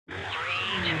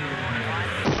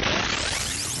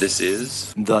This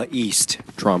is The East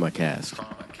TraumaCast.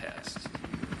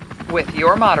 With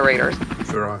your moderators,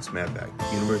 Firas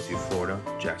Madbag, University of Florida,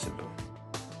 Jacksonville.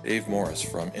 Dave Morris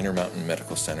from Intermountain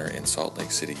Medical Center in Salt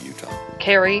Lake City, Utah.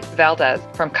 Carrie Valdez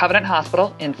from Covenant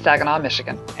Hospital in Saginaw,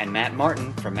 Michigan. And Matt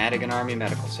Martin from Madigan Army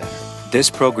Medical Center. This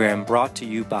program brought to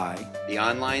you by the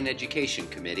Online Education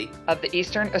Committee of the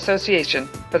Eastern Association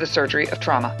for the Surgery of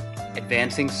Trauma.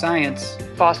 Advancing science,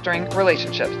 fostering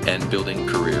relationships, and building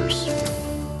careers.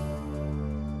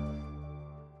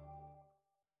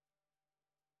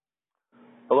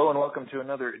 Hello and welcome to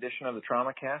another edition of the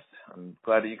TraumaCast. I'm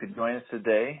glad that you could join us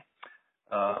today.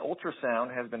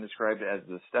 Ultrasound has been described as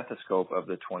the stethoscope of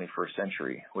the 21st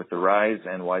century. With the rise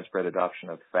and widespread adoption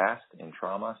of FAST in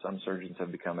trauma, some surgeons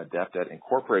have become adept at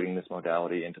incorporating this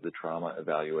modality into the trauma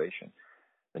evaluation.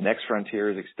 The next frontier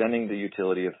is extending the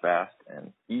utility of FAST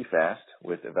and EFAST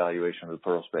with evaluation of the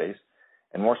pleural space,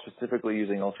 and more specifically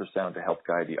using ultrasound to help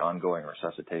guide the ongoing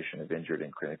resuscitation of injured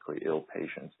and critically ill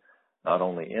patients, not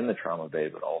only in the trauma bay,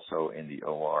 but also in the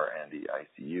OR and the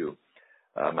ICU.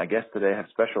 My guests today have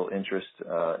special interest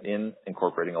in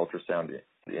incorporating ultrasound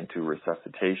into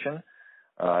resuscitation.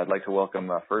 I'd like to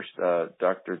welcome first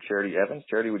Dr. Charity Evans.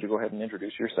 Charity, would you go ahead and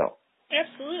introduce yourself?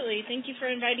 Absolutely. Thank you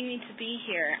for inviting me to be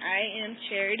here. I am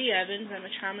Charity Evans. I'm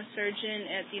a trauma surgeon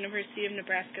at the University of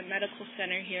Nebraska Medical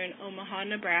Center here in Omaha,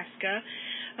 Nebraska.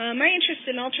 My interest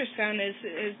in ultrasound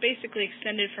is basically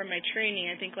extended from my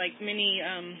training. I think like many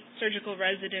surgical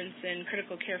residents and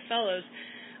critical care fellows,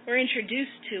 we're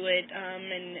introduced to it,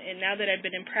 and now that I've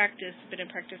been in practice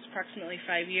approximately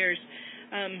 5 years,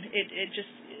 it just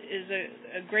is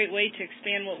a great way to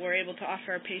expand what we're able to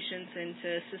offer our patients and to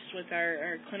assist with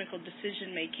our clinical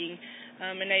decision making.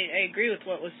 And I agree with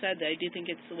what was said, that I do think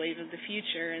it's the wave of the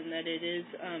future and that it is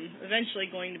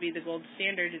eventually going to be the gold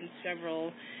standard in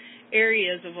several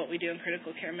areas of what we do in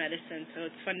critical care medicine. So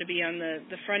it's fun to be on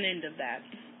the front end of that.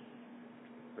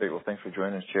 Great. Well, thanks for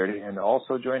joining us, Charity. And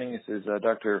also joining us is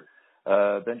Dr.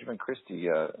 Benjamin Christie.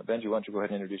 Benji, why don't you go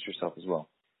ahead and introduce yourself as well?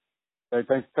 Hey,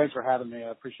 thanks for having me. I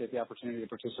appreciate the opportunity to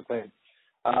participate.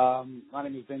 My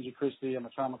name is Benji Christie. I'm a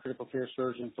trauma critical care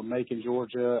surgeon from Macon,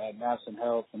 Georgia at Madison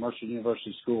Health, the Mercer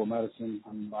University School of Medicine.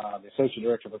 I'm the associate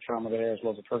director for trauma there as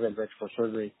well as the program director for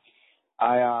surgery.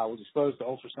 I was exposed to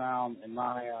ultrasound in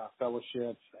my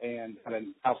fellowship and had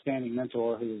an outstanding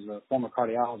mentor who was a former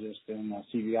cardiologist and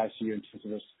CVICU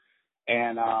intensivist,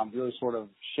 and really sort of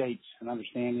shaped an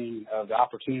understanding of the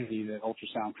opportunity that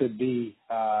ultrasound could be,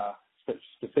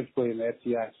 specifically in the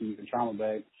FTICU and trauma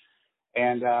bay.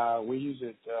 And we use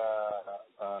it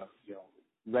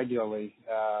regularly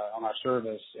on our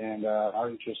service, and our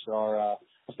interests are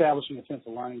establishing a sense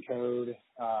of learning curve,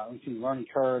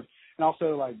 and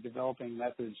also like developing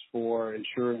methods for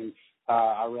ensuring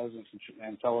our residents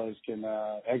and fellows can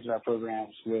exit our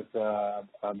programs with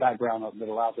a background that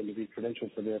allows them to be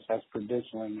credentialed for this, as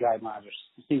credentialing guidelines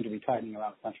seem to be tightening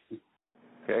around the country.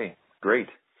 Okay, great.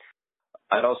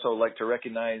 I'd also like to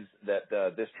recognize that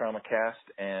this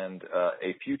TraumaCast and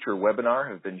a future webinar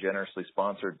have been generously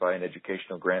sponsored by an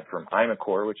educational grant from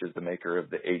Imacor, which is the maker of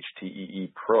the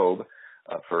HTEE probe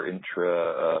for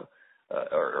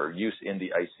or use in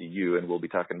the ICU, and we'll be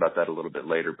talking about that a little bit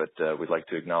later, but we'd like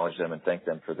to acknowledge them and thank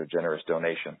them for their generous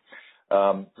donation.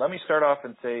 Let me start off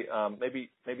and say,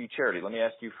 maybe Charity, let me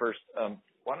ask you first,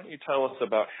 why don't you tell us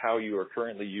about how you are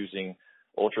currently using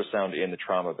ultrasound in the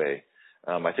trauma bay?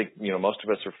 I think, most of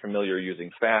us are familiar using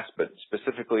FAST, but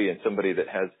specifically in somebody that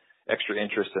has extra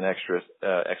interest and extra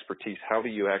expertise, how do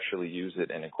you actually use it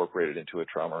and incorporate it into a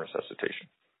trauma resuscitation?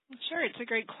 Sure, it's a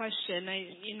great question.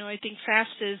 I think FAST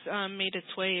has made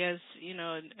its way as,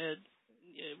 a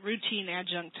routine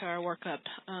adjunct to our workup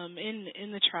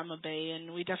in the trauma bay,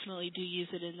 and we definitely do use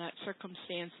it in that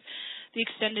circumstance. The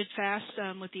extended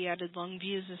FAST with the added lung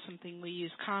views is something we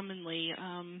use commonly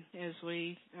as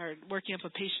we are working up a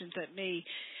patient that may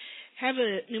have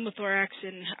a pneumothorax,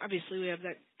 and obviously we have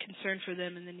that concern for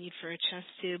them and the need for a chest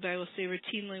tube. I will say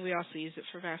routinely we also use it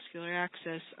for vascular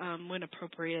access when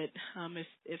appropriate,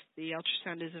 if the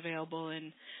ultrasound is available,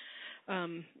 and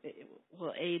it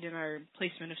will aid in our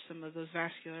placement of some of those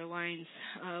vascular lines.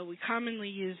 We commonly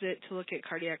use it to look at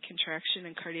cardiac contraction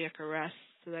and cardiac arrest,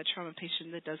 so that trauma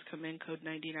patient that does come in code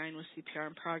 99 with CPR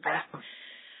in progress.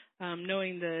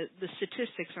 Knowing the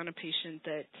statistics on a patient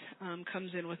that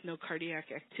comes in with no cardiac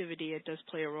activity, it does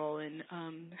play a role in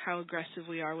how aggressive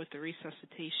we are with the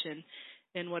resuscitation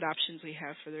and what options we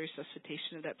have for the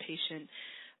resuscitation of that patient.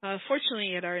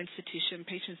 Fortunately, at our institution,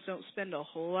 patients don't spend a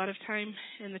whole lot of time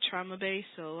in the trauma bay,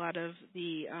 so a lot of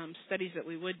the studies that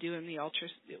we would do in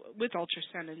with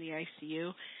ultrasound in the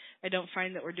ICU I don't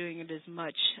find that we're doing it as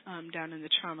much down in the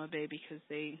trauma bay because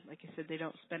they, like I said, they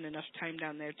don't spend enough time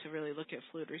down there to really look at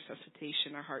fluid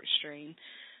resuscitation or heart strain.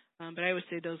 But I would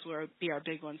say those would be our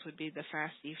big ones, would be the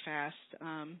fast,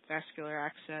 EFAST, vascular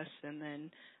access, and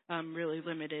then really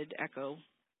limited echo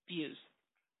views.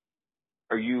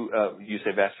 Are you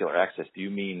say vascular access, do you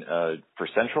mean for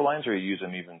central lines, or you use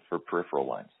them even for peripheral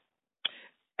lines?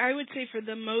 I would say for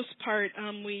the most part,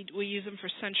 we use them for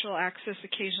central access.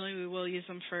 Occasionally we will use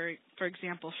them for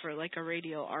example, for like a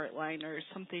radial art line or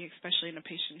something, especially in a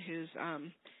patient who's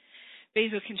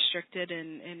vasoconstricted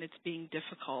and it's being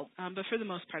difficult. But for the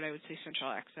most part, I would say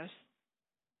central access.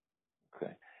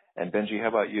 Okay. And Benji, how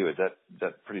about you? Is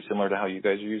that pretty similar to how you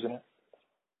guys are using it?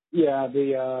 Yeah,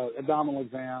 the abdominal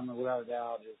exam, without a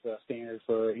doubt, is standard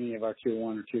for any of our Tier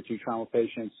 1 or Tier 2 trauma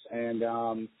patients.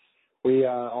 And we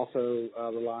also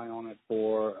rely on it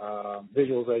for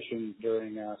visualization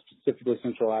during specifically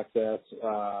central access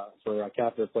for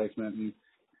catheter placement.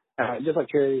 And just like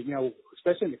Terry,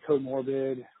 especially in the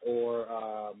comorbid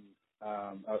or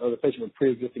the patient with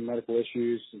pre-existing medical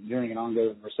issues during an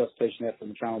ongoing resuscitation effort in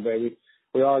the trauma bay,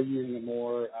 we are using it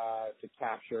more to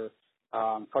capture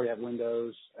cardiac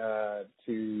windows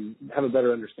to have a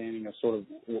better understanding of sort of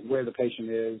where the patient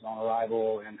is on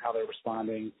arrival and how they're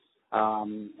responding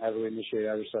as we initiate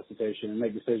our resuscitation and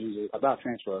make decisions about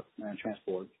transfer and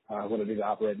transport, whether it be the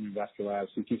operating vascular lab,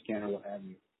 CT scanner, what have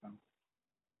you.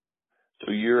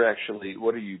 So you're actually,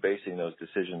 what are you basing those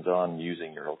decisions on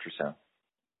using your ultrasound?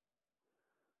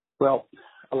 Well,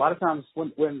 a lot of times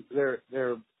when they're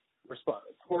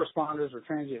core responders or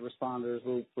transient responders,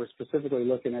 we're specifically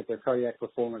looking at their cardiac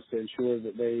performance to ensure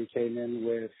that they came in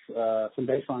with some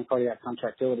baseline cardiac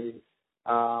contractility,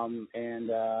 and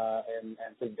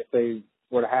if they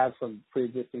were to have some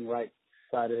pre-existing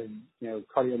right-sided,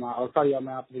 cardiomyopathy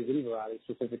of any variety,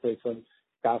 specifically some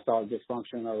diastolic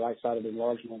dysfunction or right-sided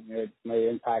enlargement, it may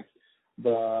impact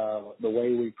the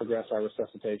way we progress our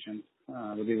resuscitation.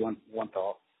 Would be one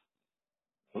thought.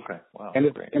 Okay. Wow.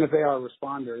 And great. if they are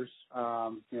responders,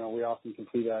 we often can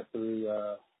see that through,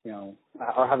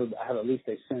 or have at least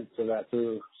a sense of that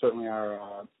through certainly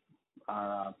our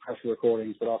pressure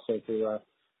recordings, but also through,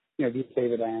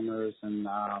 VK diameters and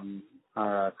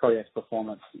our cardiac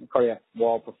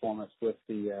wall performance with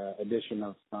the addition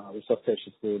of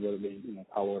resuscitation fluid, whether it be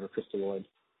colloid or crystalloid.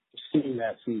 Seeing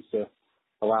that seems to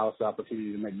allow us the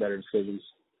opportunity to make better decisions.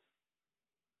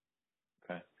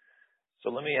 So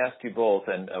let me ask you both,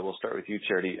 and we'll start with you,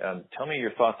 Charity. Tell me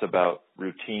your thoughts about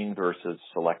routine versus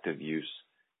selective use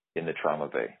in the trauma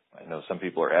bay. I know some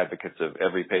people are advocates of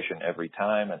every patient every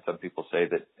time, and some people say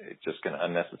that it's just going to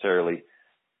unnecessarily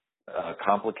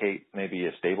complicate maybe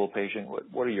a stable patient.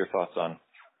 What are your thoughts on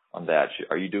that?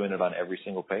 Are you doing it on every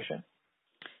single patient?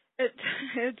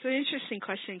 It's an interesting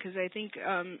question because I think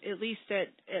at least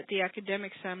at the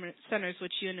academic centers,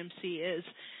 which UNMC is,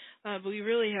 we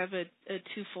really have a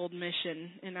twofold mission,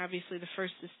 and obviously the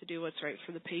first is to do what's right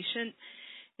for the patient.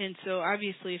 And so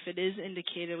obviously if it is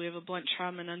indicated, we have a blunt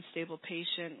trauma and unstable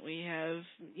patient, we have,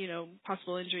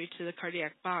 possible injury to the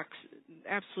cardiac box,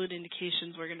 absolute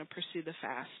indications we're going to pursue the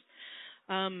FAST.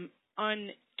 On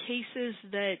cases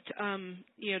that,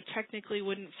 technically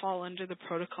wouldn't fall under the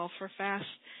protocol for FAST,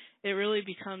 it really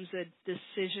becomes a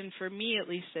decision for me, at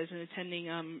least as an attending,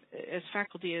 as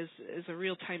faculty, as a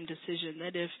real-time decision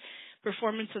that if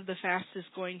performance of the FAST is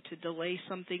going to delay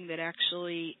something that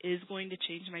actually is going to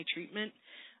change my treatment.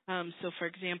 So, for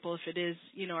example, if it is,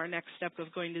 our next step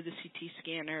of going to the CT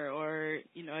scanner, or,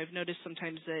 I've noticed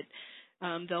sometimes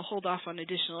that they'll hold off on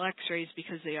additional x-rays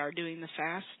because they are doing the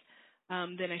FAST,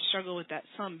 then I struggle with that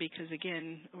some because,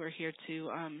 again, we're here to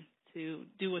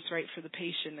do what's right for the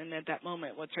patient, and at that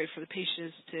moment what's right for the patient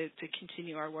is to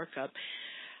continue our workup.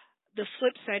 The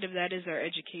flip side of that is our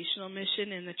educational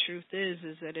mission, and the truth is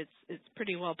that it's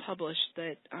pretty well published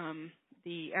that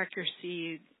the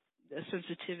accuracy, the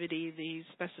sensitivity, the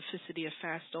specificity of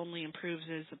FAST only improves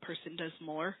as the person does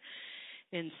more.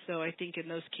 And so I think in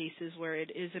those cases where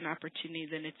it is an opportunity,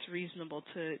 then it's reasonable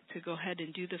to go ahead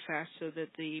and do the FAST so that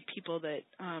the people that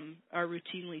are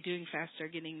routinely doing FAST are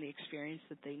getting the experience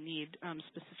that they need,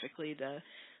 specifically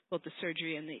both the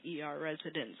surgery and the ER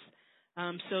residents.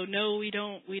 So no, we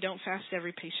don't FAST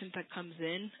every patient that comes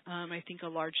in. I think a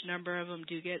large number of them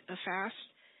do get a FAST.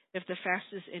 If the FAST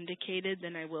is indicated,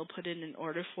 then I will put in an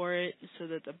order for it so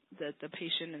that the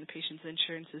patient and the patient's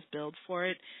insurance is billed for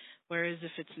it. Whereas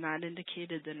if it's not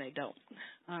indicated, then I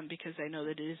don't, because I know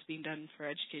that it is being done for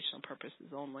educational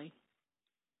purposes only.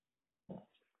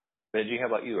 Benji, how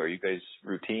about you? Are you guys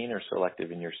routine or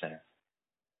selective in your center?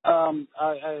 I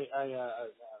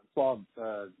applaud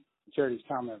Charity's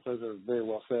comments. Those are very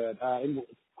well said.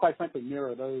 quite frankly,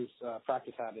 mirror those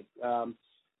practice habits.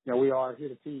 We are here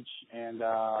to teach, and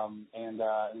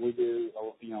we do,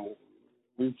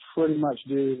 we pretty much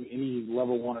do any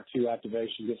level 1 or 2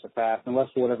 activation gets a pass, unless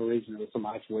for whatever reason it was some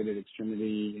isolated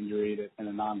extremity injury and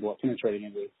a non-blood penetrating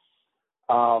injury.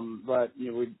 But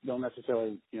we don't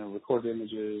necessarily record the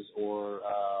images or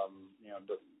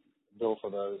bill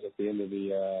for those at the end of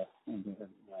the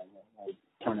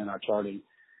turn in our charting.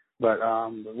 But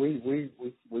we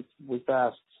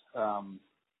fast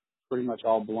pretty much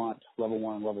all blunt level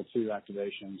 1 and level 2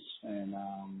 activations,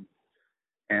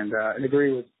 and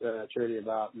agree with Charity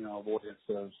about avoidance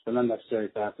of an unnecessary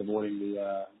fast, avoiding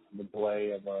the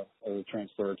delay of a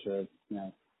transfer to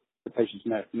the patient's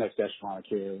next echelon of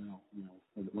care.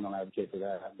 We don't advocate for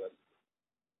that,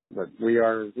 but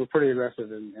we're pretty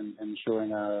aggressive in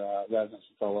ensuring our residents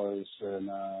and fellows and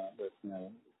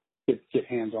get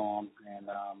hands on, and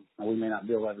we may not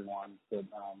bill everyone, but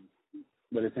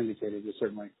it's indicated we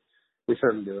certainly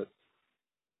do it.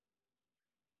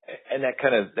 And that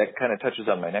kind of touches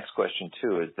on my next question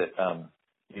too. Is that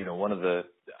one of the,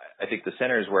 I think the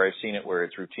centers where I've seen it where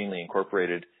it's routinely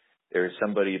incorporated, there is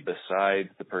somebody beside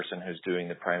the person who's doing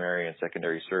the primary and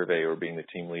secondary survey or being the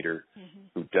team leader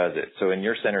who does it. So in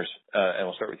your centers, and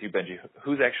we'll start with you, Benji,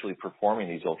 who's actually performing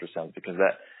these ultrasounds? Because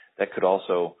that could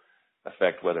also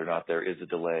affect whether or not there is a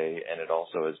delay, and it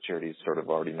also, as Charity's sort of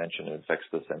already mentioned, it affects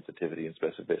the sensitivity and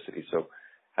specificity. So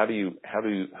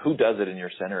who does it in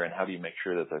your center, and how do you make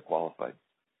sure that they're qualified?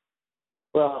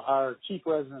 Well, our chief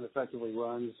resident effectively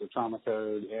runs the trauma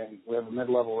code, and we have a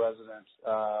mid-level resident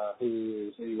who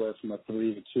is anywhere from a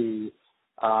 3 to 2,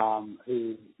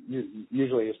 who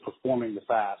usually is performing the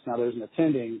fast. Now, there's an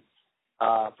attending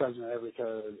president of every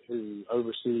code who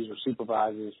oversees or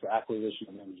supervises the acquisition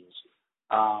of images.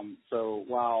 So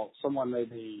while someone may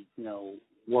be,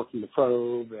 working the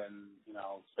probe and,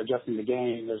 adjusting the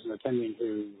gain, there's an attending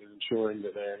who is ensuring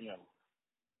that they're,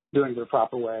 doing it the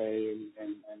proper way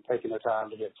and taking their time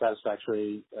to get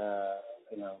satisfactory, a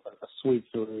sweep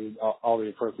through all the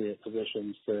appropriate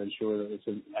positions to ensure that it's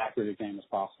an accurate exam as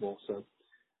possible. So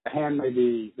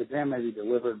the exam may be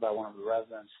delivered by one of the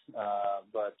residents,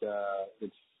 but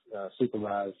it's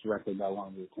supervised directly by one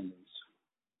of the attendants.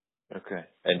 Okay.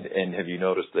 And have you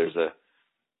noticed there's a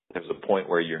point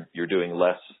where you're doing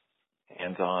less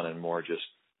hands-on and more just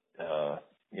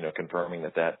confirming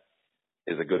that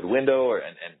is a good window,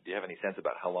 and do you have any sense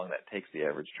about how long that takes the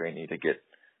average trainee to get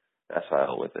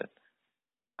facile with it?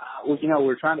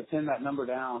 We're trying to pin that number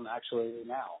down actually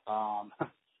now.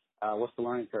 What's the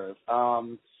learning curve?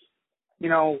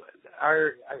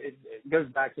 It goes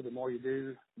back to the more you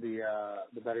do, the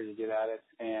better you get at it,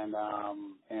 and I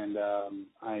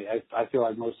feel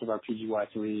like most of our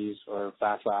PGY3s are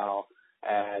facile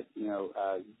at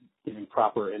giving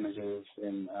proper images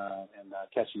and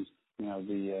catching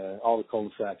all the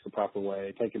cul-de-sacs the proper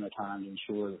way, taking the time to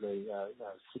ensure that they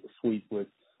sweep with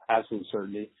absolute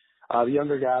certainty. The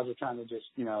younger guys are trying to just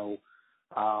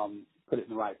put it in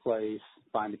the right place,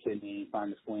 find the kidney,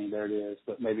 find the spleen, there it is,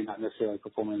 but maybe not necessarily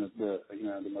performing the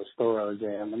most thorough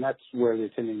exam, and that's where the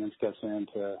attending then steps in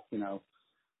to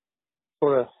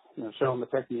show them the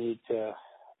technique to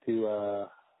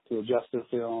adjust their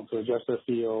film, to adjust their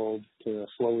field, to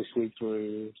slowly sweep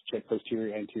through, to check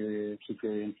posterior, anterior,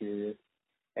 superior, inferior.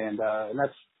 And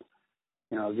that's,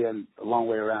 again, a long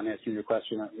way around answering your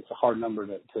question. It's a hard number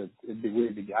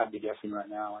I'd be guessing right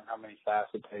now on how many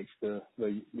fasts it takes the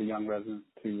young resident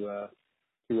to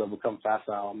become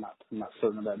facile. I'm not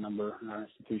certain of that number in our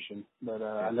institution, but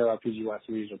I know our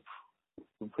PGY3s are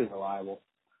pretty reliable.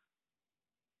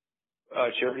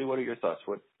 Charity, what are your thoughts?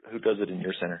 Who does it in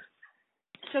your center?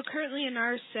 So currently in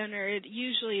our center, it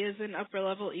usually is an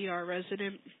upper-level ER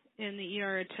resident, and the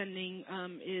ER attending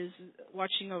is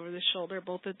watching over the shoulder,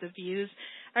 both at the views.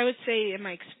 I would say, in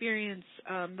my experience,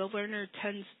 the learner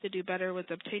tends to do better with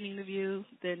obtaining the view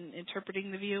than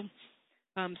interpreting the view,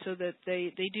 so that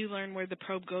they do learn where the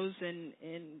probe goes,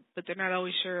 but they're not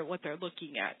always sure what they're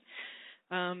looking at.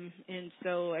 And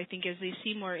so I think as they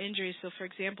see more injuries, so for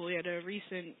example, we had a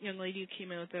recent young lady who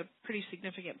came in with a pretty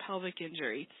significant pelvic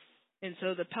injury. And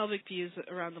so the pelvic views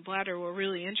around the bladder were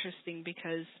really interesting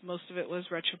because most of it was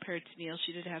retroperitoneal.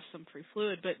 She did have some free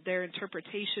fluid, but their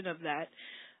interpretation of that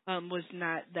was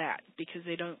not that because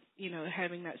they don't,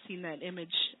 having not seen that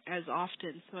image as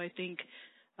often. So I think,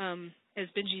 as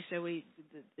Benji said,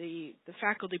 the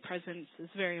faculty presence is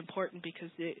very important because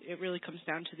it really comes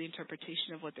down to the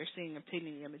interpretation of what they're seeing,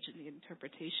 obtaining the image and the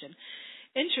interpretation.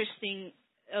 Interesting.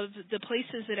 Of the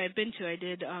places that I've been to, I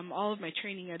did all of my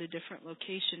training at a different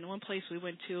location. One place we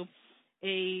went to,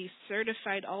 a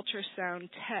certified ultrasound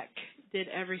tech did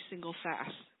every single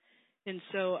fast. And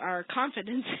so our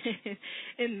confidence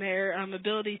in their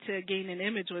ability to gain an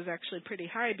image was actually pretty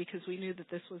high because we knew that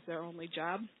this was their only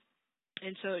job.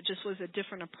 And so it just was a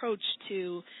different approach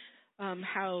to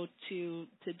how to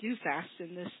do FAST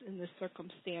in this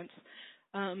circumstance.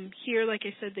 Here, like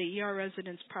I said, the ER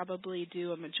residents probably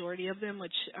do a majority of them,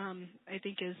 which I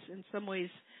think is in some ways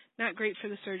not great for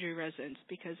the surgery residents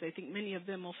because I think many of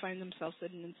them will find themselves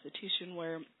at an institution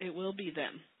where it will be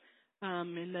them.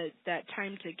 And that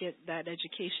time to get that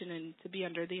education and to be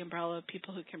under the umbrella of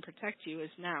people who can protect you is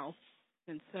now.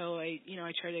 And so I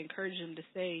try to encourage them to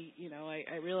say,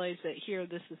 I realize that here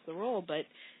this is the role, but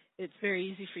it's very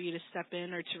easy for you to step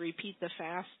in or to repeat the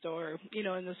FAST or,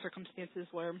 in those circumstances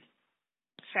where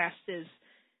FAST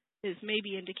is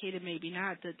maybe indicated, maybe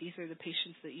not, that these are the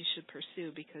patients that you should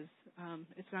pursue because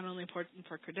it's not only important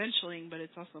for credentialing, but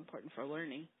it's also important for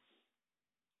learning.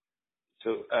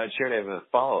 So, Sharon, I have a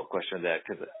follow-up question to that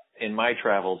because in my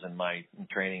travels and my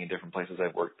training in different places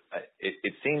I've worked,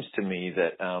 it seems to me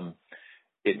that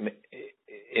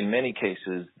in many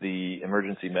cases the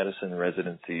emergency medicine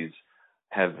residencies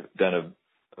have done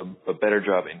a better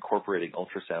job incorporating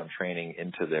ultrasound training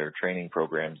into their training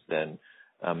programs than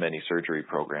many surgery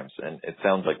programs. And it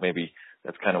sounds like maybe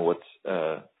that's kind of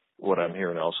what I'm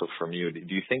hearing also from you.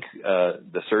 Do you think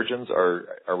the surgeons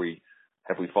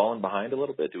have we fallen behind a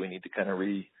little bit? Do we need to kind of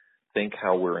rethink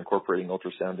how we're incorporating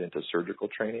ultrasound into surgical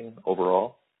training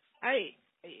overall?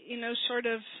 Sort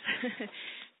of,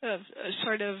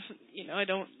 I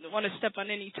don't want to step on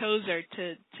any toes or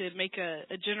to make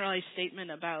a generalized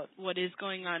statement about what is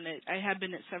going on. I have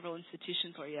been at several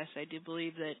institutions where, yes, I do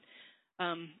believe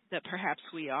that perhaps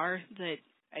we are. That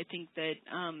I think that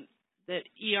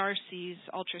ER sees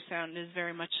ultrasound is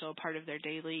very much so a part of their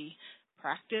daily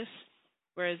practice.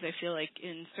 Whereas I feel like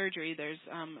in surgery, there's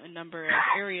a number of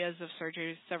areas of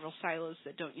surgery, several silos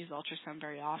that don't use ultrasound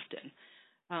very often.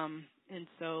 And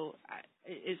so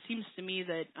it seems to me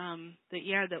that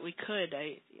we could.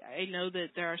 I know that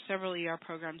there are several ER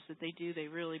programs that they do. They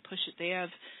really push it. They have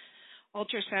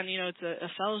ultrasound. It's a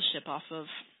fellowship off of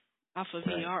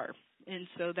Right. ER. And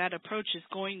so that approach is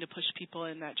going to push people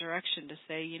in that direction to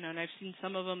say, and I've seen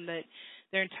some of them that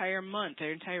their entire month,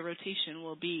 their entire rotation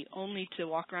will be only to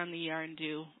walk around the ER and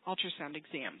do ultrasound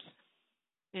exams.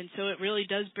 And so it really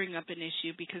does bring up an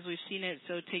issue because we've seen it.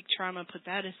 So take trauma, put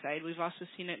that aside. We've also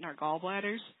seen it in our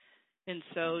gallbladders. And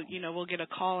so, we'll get a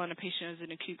call on a patient who has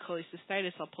an acute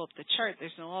cholecystitis. I'll pull up the chart.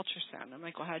 There's no ultrasound. I'm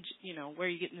like, well, where are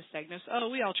you getting this diagnosis? Oh,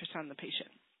 we ultrasound the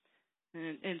patient.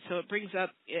 And so it brings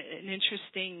up an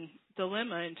interesting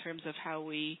dilemma in terms of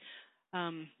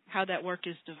how that work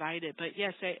is divided. But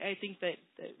yes, I think that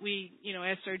we,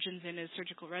 as surgeons and as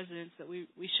surgical residents, that we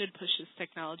should push this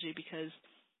technology because,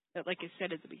 like I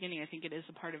said at the beginning, I think it is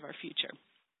a part of our future.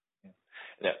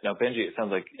 Yeah. Now, Benji, it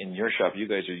sounds like in your shop you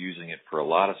guys are using it for a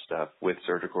lot of stuff with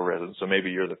surgical residents. So maybe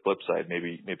you're the flip side.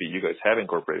 Maybe you guys have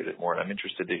incorporated it more. And I'm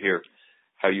interested to hear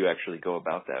how you actually go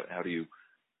about that. How do you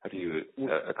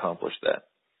accomplish that?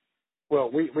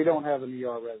 Well, we don't have an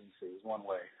ER residency is one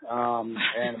way.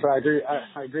 But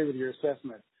I agree with your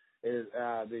assessment. Is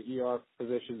the ER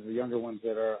physicians, the younger ones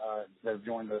that have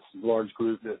joined this large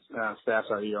group that staffs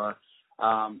our ER,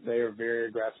 they are very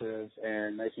aggressive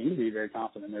and they seem to be very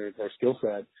confident in their skill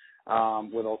set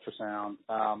with ultrasound.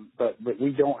 But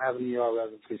we don't have an ER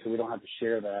residency, so we don't have to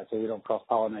share that. So we don't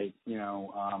cross-pollinate,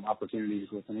 opportunities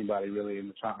with anybody really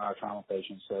in our trauma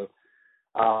patients. So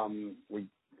we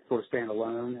sort of stand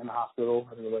alone in the hospital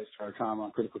as it relates to our trauma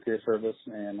and critical care service,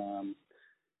 and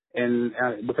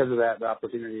because of that, the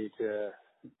opportunity to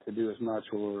do as much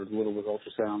or as little with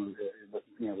ultrasound,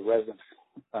 the residents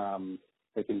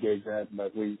they can gauge that,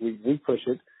 but we push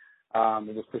it.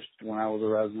 It was pushed when I was a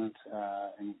resident,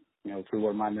 and through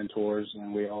one of my mentors,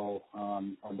 and we all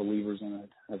are believers in it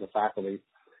as a faculty,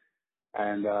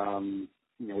 and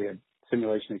we had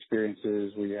simulation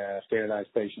experiences, we have standardized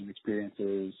patient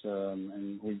experiences,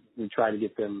 and we try to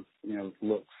get them,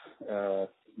 looks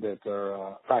that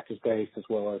are practice-based as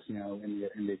well as, in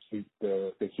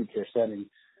the acute care setting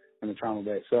in the trauma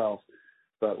bay itself.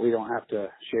 But we don't have to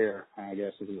share, I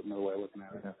guess, is another way of looking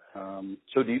at it.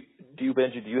 So do you,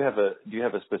 Benji, do you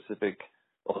have a specific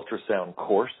ultrasound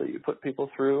course that you put people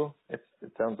through? It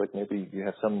sounds like maybe you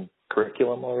have some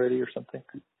curriculum already or something.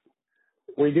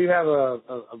 We do have a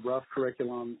rough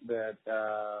curriculum that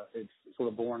it's sort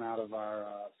of born out of our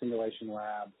simulation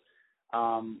lab.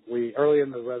 We early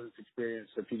in the residence experience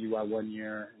at PGY 1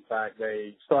 year, in fact,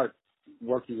 they start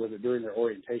working with it during their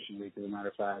orientation week, as a matter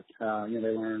of fact. They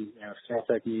learn cell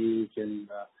technique and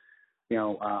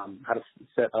how to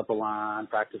set up a line,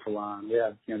 practice a line. We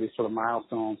have these sort of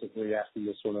milestones that we ask them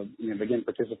to sort of begin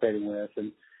participating with,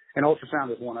 and and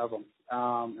ultrasound is one of them.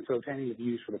 And so obtaining the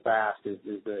views for the FAST is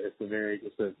the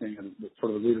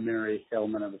sort of the rudimentary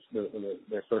element of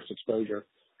their first exposure.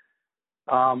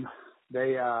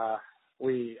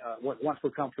 Once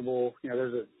we're comfortable,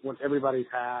 once everybody's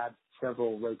had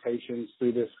several rotations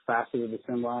through this facet of the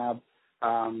sim lab,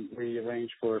 we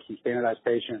arrange for some standardized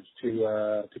patients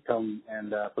to come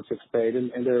and participate,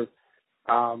 and they're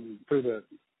through the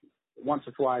once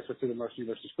or twice or through the Mercer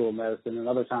University School of Medicine, and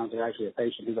other times they're actually a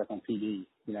patient who's like on PD,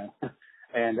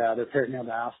 and they're peritoneal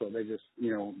dialysis. They just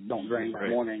don't drain that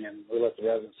morning, and we let the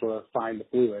residents sort of find the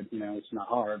fluid. It's not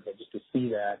hard, but just to see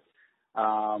that.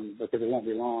 Because it won't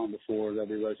be long before they'll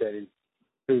be rotating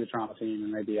through the trauma team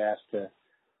and may be asked to,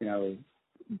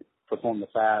 perform the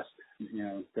FAST,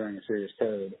 during a serious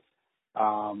code.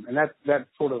 And that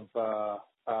sort of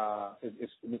is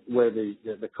where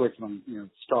the curriculum,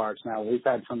 starts. Now, we've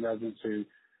had some residents who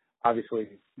obviously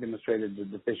demonstrated the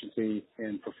deficiency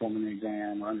in performing the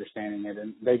exam or understanding it,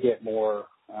 and they get more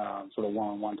sort of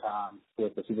one-on-one time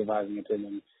with the supervising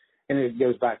attendant. And it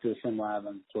goes back to the sim lab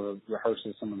and sort of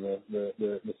rehearses some of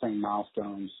the same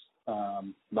milestones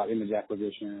about image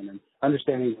acquisition and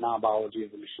understanding the non-biology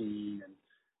of the machine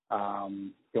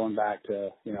and going back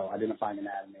to identifying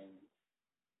anatomy.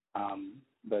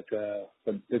 But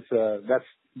that's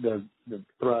the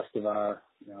thrust of our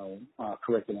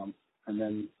curriculum, and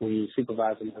then we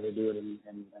supervise them how they do it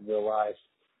in real life,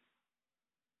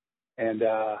 and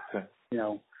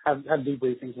have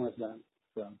debriefings when it's done.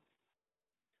 So.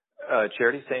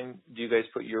 Charity, do you guys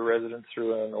put your residents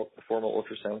through a formal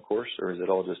ultrasound course, or is it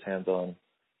all just hands-on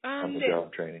on the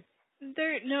job training?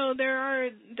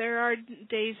 There are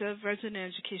days of resident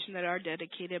education that are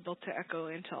dedicated both to echo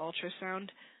and to ultrasound.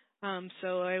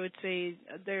 So I would say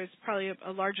there's probably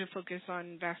a larger focus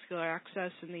on vascular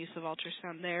access and the use of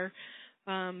ultrasound there.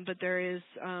 But there is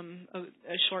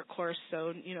a short course,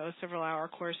 so a several-hour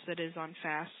course that is on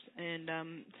FAST,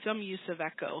 and some use of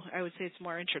echo. I would say it's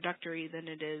more introductory than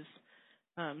it is,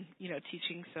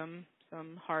 teaching some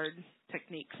hard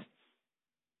techniques.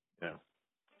 Yeah.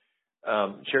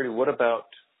 Charity, what about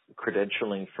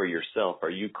credentialing for yourself? Are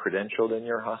you credentialed in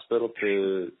your hospital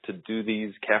to do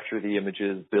these, capture the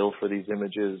images, bill for these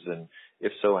images, and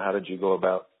if so, how did you go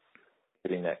about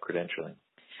getting that credentialing?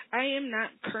 I am not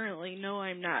currently. No,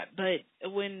 I'm not. But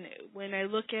when I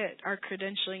look at our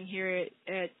credentialing here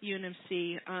at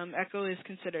UNMC, echo is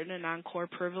considered a non-core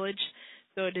privilege,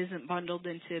 so it isn't bundled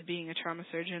into being a trauma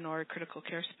surgeon or a critical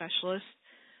care specialist.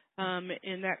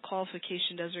 And that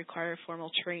qualification does require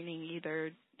formal training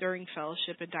either during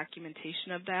fellowship and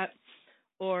documentation of that,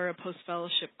 or a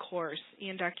post-fellowship course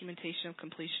and documentation of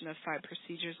completion of 5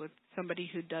 procedures with somebody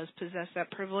who does possess that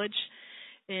privilege.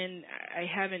 And I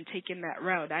haven't taken that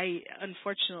route. I,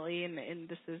 unfortunately, and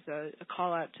this is a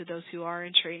call out to those who are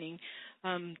in training,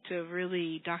 to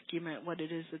really document what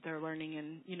it is that they're learning.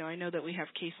 And, I know that we have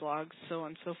case logs, so on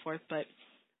and so forth, but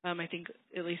I think,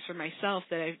 at least for myself,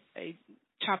 that I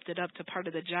chopped it up to part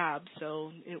of the job,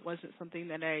 so it wasn't something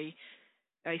that I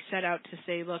set out to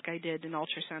say, look, I did an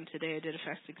ultrasound today, I did a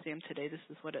FAST exam today, this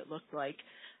is what it looked like.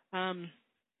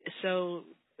 So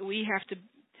we have to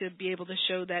be able to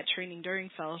show that training during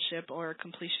fellowship or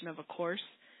completion of a course,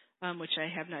 which I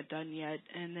have not done yet.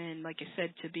 And then, like I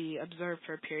said, to be observed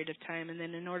for a period of time. And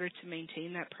then in order to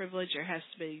maintain that privilege, there has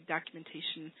to be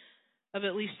documentation of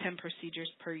at least 10 procedures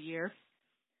per year.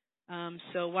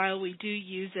 So while we do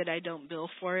use it, I don't bill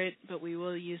for it, but we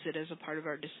will use it as a part of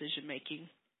our decision making.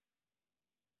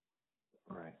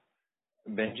 All right.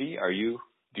 Benji,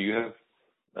 do you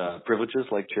have privileges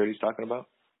like Charity's talking about?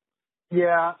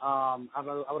 Yeah, I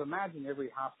would imagine every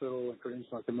hospital and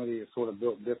credentialing committee is sort of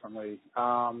built differently.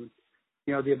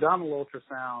 The abdominal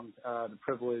ultrasound, the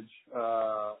privilege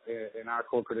in our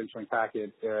core credentialing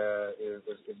packet is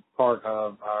part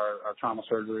of our trauma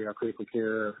surgery, our critical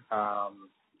care,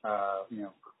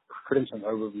 credentialing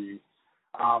overview.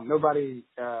 Nobody,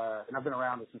 and I've been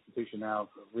around this institution now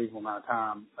for a reasonable amount of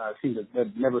time,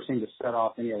 never seemed to set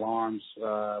off any alarms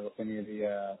with any of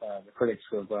the critics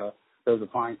of those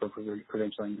applying for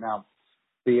credentialing. Now,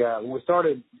 when we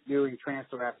started doing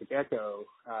transthoracic echo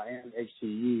and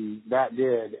HTU, that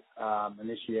did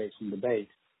initiate some debate.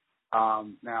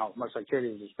 Now, much like Charity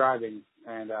was describing,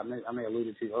 and I may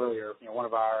alluded to earlier, one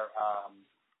of our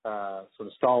sort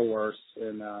of stalwarts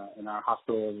in our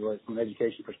hospital from an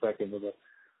education perspective was a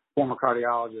former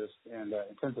cardiologist and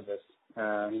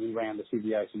intensivist. He ran the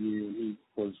CVICU, and he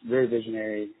was very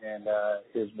visionary in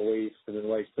his beliefs as it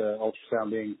relates to ultrasound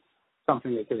being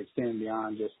something that could extend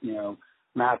beyond just,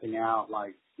 mapping out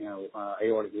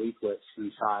aortic leaflets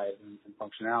in size and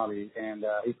functionality, and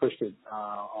he pushed it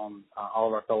on all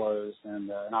of our fellows,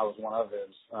 and I was one of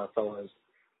his fellows.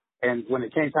 And when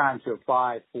it came time to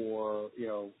apply for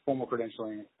formal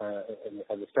credentialing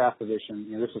as a staff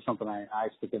position, this was something I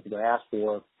specifically asked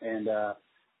for, and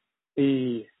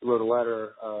he wrote a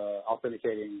letter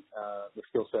authenticating the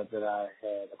skill set that I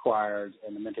had acquired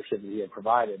and the mentorship that he had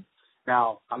provided.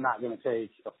 Now, I'm not going to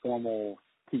take a formal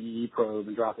TEE probe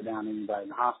and drop it down to anybody in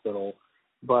the hospital,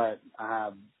 but I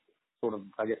have sort of,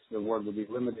 I guess the word would be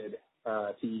limited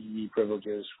TEE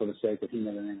privileges for the sake of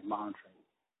hemodynamic monitoring.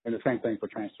 And the same thing for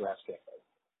transthoracic echo.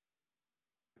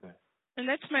 And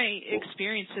that's my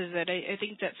experience, is that I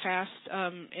think that FAST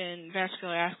and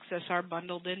vascular access are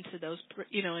bundled into those,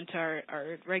 into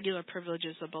our regular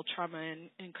privileges of both trauma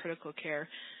and critical care.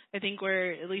 I think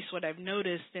where, at least what I've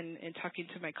noticed in talking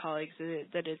to my colleagues,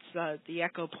 that it's the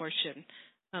echo portion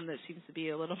that seems to be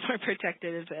a little more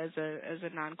protected as a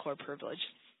non-core privilege.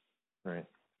 Right.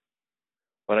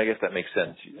 Well, I guess that makes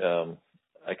sense.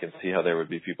 I can see how there would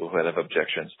be people who have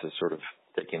objections to sort of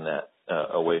taking that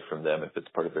away from them if it's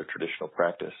part of their traditional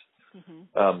practice.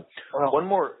 Mm-hmm. Well, one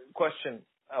more question.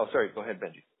 Oh, sorry. Go ahead,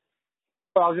 Benji.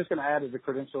 Well, I was just going to add as the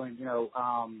credentialing,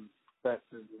 that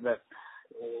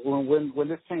when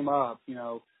this came up, we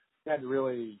had to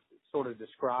really sort of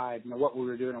describe, what we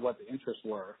were doing and what the interests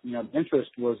were. The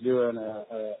interest was doing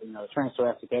a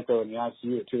transthoracic echo in the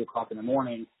ICU at 2:00 in the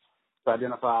morning to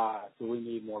identify, do we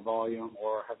need more volume,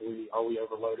 or are we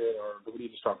overloaded, or do we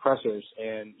need to start pressors?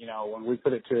 And when we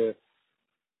put it to,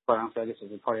 quite honestly, I guess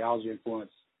as a cardiology influence,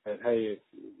 that hey,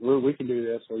 we can do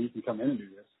this, or you can come in and do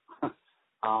this,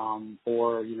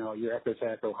 or your echo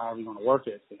tech or however you want to work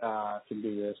it can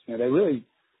do this. They really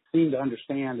seemed to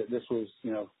understand that this was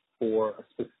for a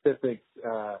specific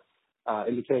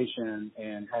indication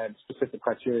and had specific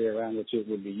criteria around which it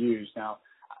would be used. Now,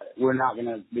 we're not going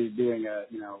to be doing an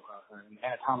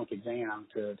anatomic exam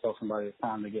to tell somebody it's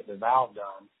time to get the valve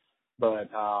done, but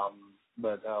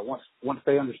once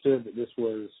they understood that this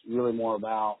was really more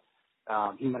about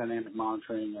hemodynamic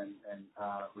monitoring and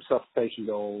resuscitation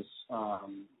goals,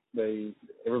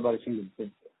 everybody seemed to.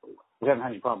 We haven't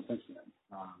had any problems since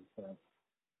then,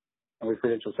 and we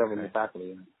credentialed several new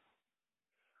faculty in it.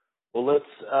 Well,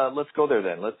 let's go there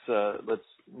then. Let's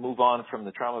move on from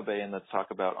the trauma bay and let's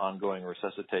talk about ongoing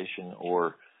resuscitation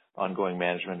or ongoing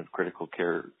management of critical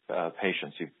care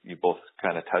patients. You both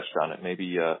kind of touched on it.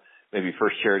 Maybe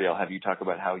first, Charity, I'll have you talk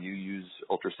about how you use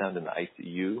ultrasound in the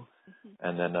ICU, mm-hmm.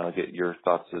 and then I'll get your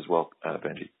thoughts as well,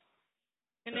 Benji.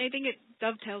 And I think it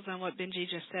dovetails on what Benji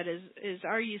just said. Is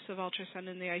our use of ultrasound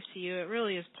in the ICU? It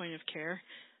really is point of care.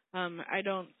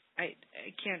 I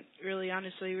can't really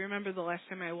honestly remember the last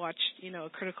time I watched, a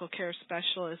critical care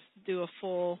specialist do a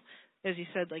full, as you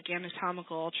said, like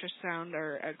anatomical ultrasound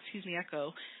or,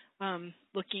 echo,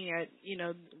 looking at,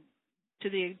 to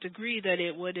the degree that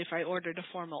it would if I ordered a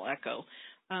formal echo,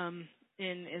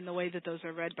 in the way that those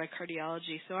are read by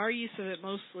cardiology. So our use of it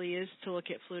mostly is to look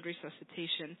at fluid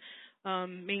resuscitation,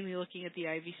 mainly looking at the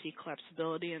IVC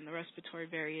collapsibility and the respiratory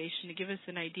variation to give us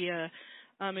an idea,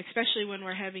 especially when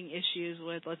we're having issues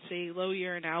with, let's say, low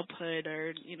urine output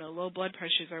or, low blood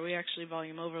pressures. Are we actually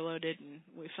volume overloaded and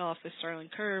we fell off the Starling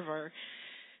curve, or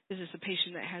is this a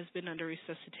patient that has been under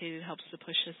resuscitated, helps to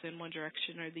push us in one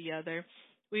direction or the other?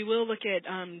 We will look at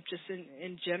just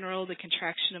in general the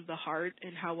contraction of the heart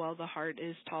and how well the heart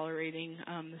is tolerating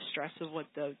the stress of what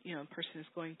the person is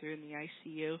going through in the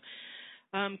ICU.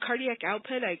 Cardiac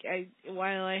output,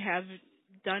 while I have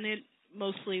done it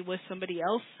mostly with somebody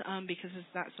else because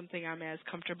it's not something I'm as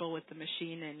comfortable with the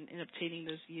machine and obtaining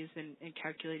those views and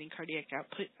calculating cardiac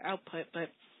output, but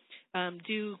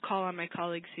do call on my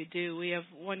colleagues who do. We have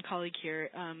one colleague here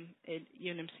at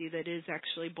UNMC that is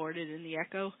actually boarded in the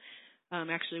echo,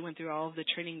 actually went through all of the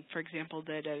training, for example,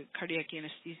 that a cardiac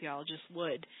anesthesiologist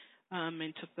would,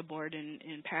 and took the board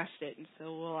and passed it. And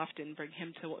so we'll often bring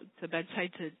him to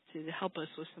bedside to help us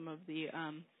with some of the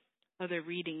other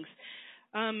readings.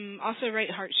 Also right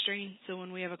heart strain. So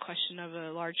when we have a question of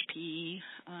a large PE,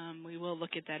 we will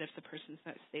look at that if the person's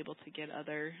not stable to get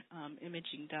other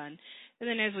imaging done. And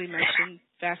then as we mentioned,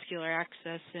 vascular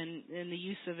access and the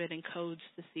use of it in codes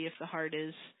to see if the heart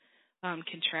is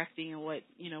contracting and what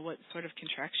sort of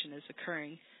contraction is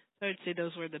occurring. So I'd say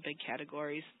those were the big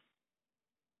categories.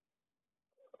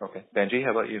 Okay. Benji,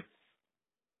 how about you?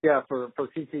 Yeah, for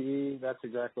TTE, that's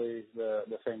exactly the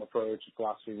same approach,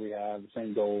 philosophy we have, the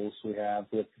same goals we have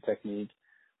with the technique,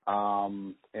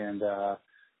 and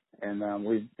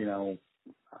we,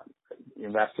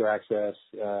 vascular access,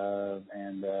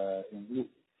 and I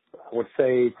would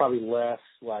say probably less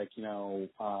like,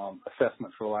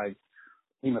 assessment for like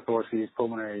hemothoraces,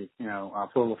 pulmonary,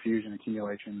 pleural effusion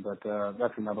accumulation, but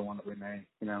that's another one that we may,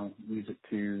 use it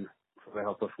to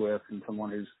help us with, and someone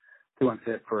who's too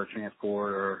unfit for a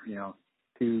transport or,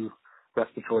 too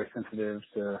respiratory sensitive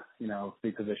to,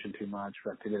 be positioned too much,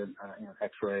 but to get an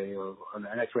X-ray or an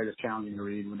X-ray that's challenging to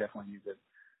read, we definitely use it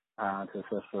to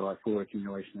assess for like fluid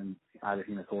accumulation in either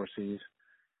hemothoraces.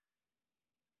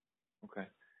 Okay.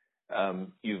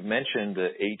 You've mentioned the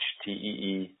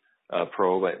HTEE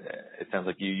probe. It sounds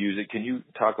like you use it. Can you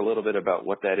talk a little bit about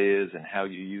what that is and how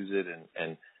you use it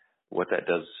and what that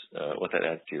does, what that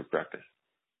adds to your practice?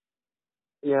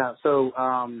 Yeah, so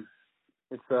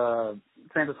it's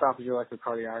transesophageal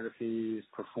echocardiography is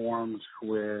performed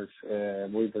with, I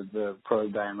believe the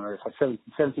probe diameter is like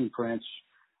 17 per inch,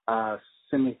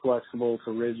 semi-flexible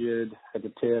to rigid at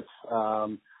the tip,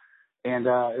 and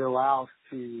it allows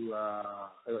to,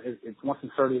 it's once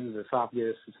inserted into the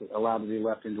esophagus, it's allowed to be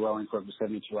left indwelling for up to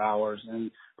 72 hours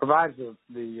and provides the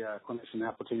clinician the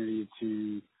opportunity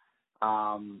to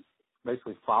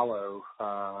basically follow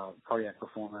cardiac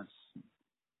performance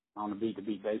on a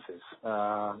beat-to-beat basis,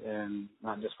 and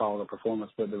not just follow the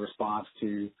performance, but the response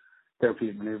to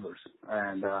therapeutic maneuvers.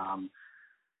 And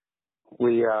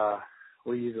we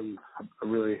use them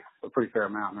a pretty fair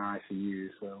amount in our ICU.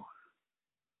 So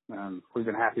we've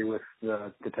been happy with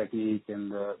the technique and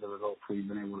the results we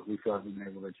feel like we've been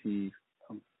able to achieve.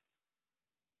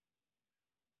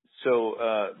 So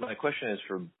my question is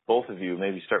for both of you.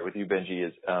 Maybe start with you, Benji.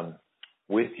 Is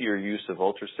with your use of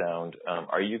ultrasound,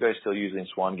 are you guys still using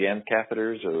Swan-Ganz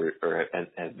catheters, or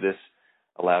has this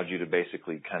allowed you to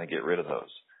basically kind of get rid of those?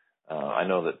 I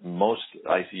know that most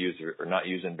ICUs are not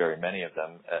using very many of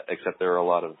them, except there are a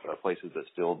lot of places that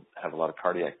still have a lot of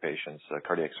cardiac patients,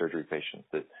 cardiac surgery patients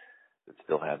that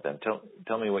still have them.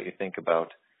 Tell me what you think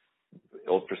about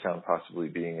ultrasound possibly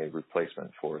being a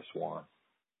replacement for a Swan.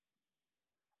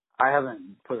 I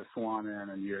haven't put a Swan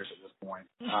in years at this point.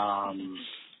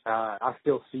 I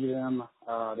still see them.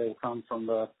 They will come from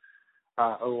the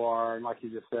OR, and like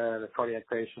you just said, a cardiac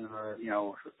patient or,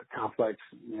 a complex,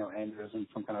 aneurysm,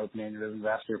 some kind of open aneurysm,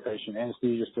 vascular patient.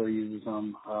 Anesthesia still uses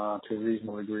them to a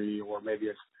reasonable degree, or maybe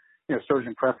it's,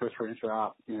 surgeon preference for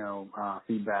intra-op,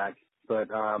 feedback. But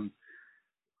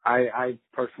I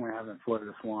personally haven't floated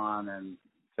a Swan in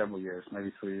several years,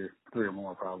 maybe three or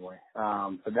more probably.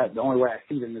 But the only way I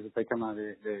see them is if they come out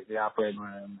of the operating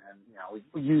room, and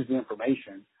we use the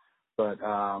information. But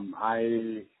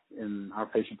in our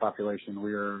patient population,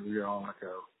 we are all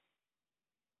echo.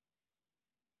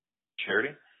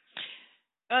 Charity?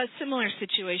 Similar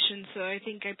situation. So I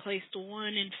think I placed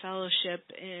one in fellowship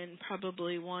and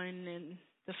probably one in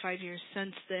the 5 years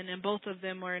since then, and both of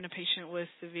them were in a patient with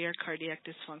severe cardiac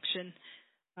dysfunction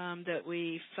that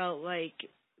we felt like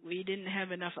we didn't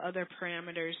have enough other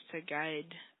parameters to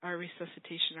guide our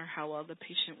resuscitation or how well the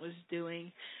patient was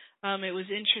doing. It was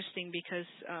interesting because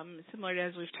similar to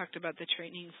as we've talked about the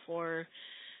training for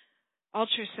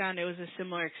ultrasound, it was a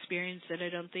similar experience that I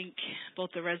don't think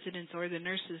both the residents or the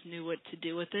nurses knew what to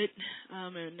do with it.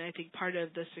 And I think part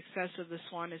of the success of the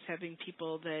Swan is having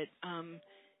people that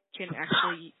can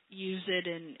actually use it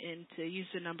and to use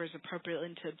the numbers appropriately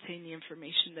and to obtain the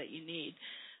information that you need.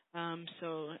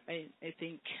 So I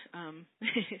think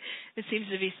it seems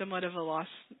to be somewhat of a lost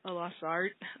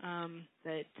art. I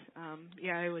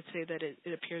would say that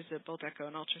it appears that both echo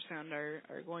and ultrasound are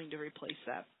going to replace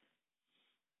that.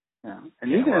 Yeah,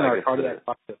 and even in our cardiac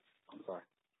population, I'm sorry.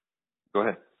 Go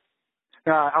ahead.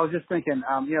 I was just thinking,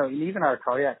 even our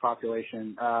cardiac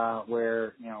population,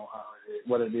 where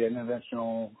whether it be an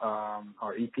interventional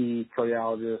or EP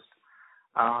cardiologist.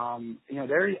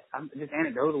 They're just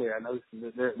anecdotally, I noticed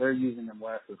that they're using them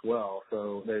less as well.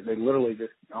 So they literally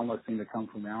just almost seem to come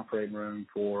from the operating room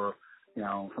for,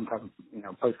 some type of,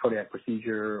 post-cardiac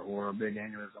procedure or a big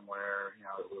aneurysm where,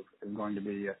 it was going to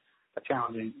be a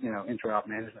challenging, intra-op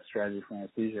management strategy for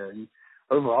anesthesia. And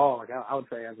overall, I would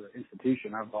say as an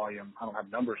institution, our volume, I don't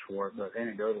have numbers for it, but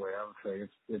anecdotally, I would say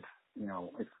it's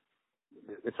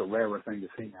a rarer thing to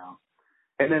see now.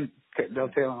 And then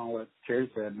dovetailing on what Jerry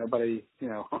said, nobody,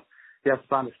 you have to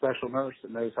find a special nurse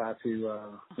that knows how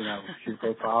to, shoot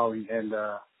profile and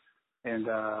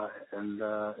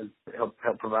help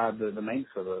provide the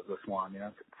maintenance of the Swan,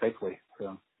 safely.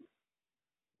 So.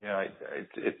 Yeah,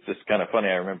 it's just kind of funny.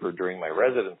 I remember during my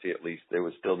residency, at least, there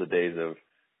was still the days of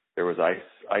there was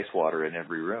ice water in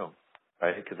every room,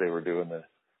 right? Because they were doing the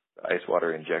ice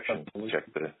water injection to check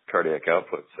the cardiac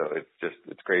output. So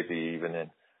it's crazy even in.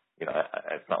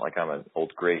 It's not like I'm an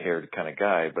old gray-haired kind of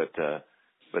guy, but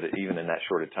even in that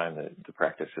short of time, the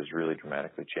practice has really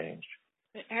dramatically changed.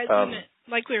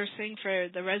 Like we were saying for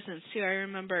the residents too, I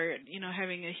remember,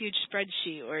 having a huge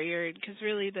spreadsheet where because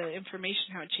really the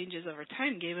information, how it changes over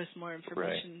time, gave us more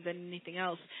information than anything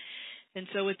else. And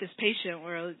so with this patient,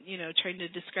 we're, trying to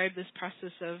describe this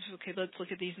process of, okay, let's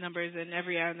look at these numbers, and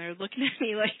every hour, and they're looking at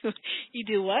me like, you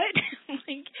do what? I'm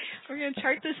like, we're going to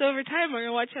chart this over time. We're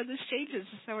going to watch how this changes.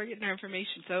 This is how we're getting our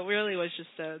information. So it really was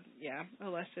just a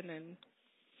lesson in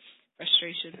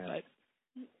frustration. Yeah. But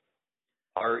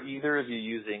are either of you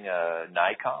using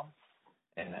NICOM,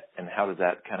 and how does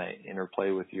that kind of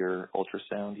interplay with your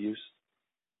ultrasound use?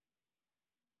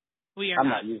 We are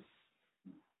not using.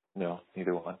 No,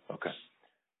 neither one. Okay.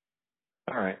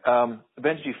 All right.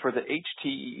 Benji, for the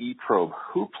HTEE probe,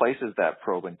 who places that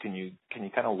probe, and can you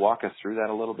kind of walk us through that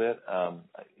a little bit?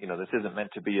 This isn't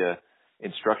meant to be a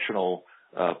instructional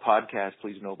podcast.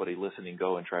 Please, nobody listening,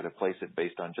 go and try to place it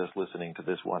based on just listening to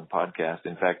this one podcast.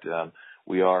 In fact,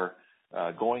 we are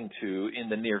going to, in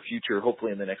the near future,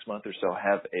 hopefully in the next month or so,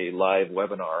 have a live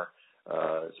webinar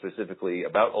specifically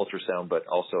about ultrasound, but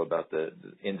also about the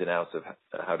ins and outs of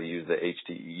how to use the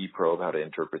HTEE probe, how to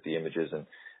interpret the images, and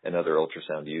other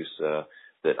ultrasound use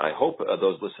that I hope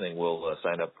those listening will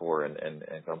sign up for and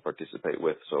come participate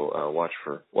with. So watch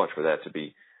for that to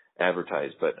be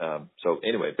advertised. But so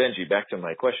anyway, Benji, back to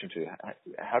my question to you: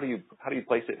 how do you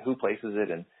place it? Who places it?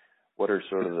 And what are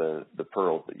sort of the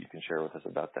pearls that you can share with us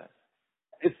about that?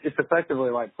 It's effectively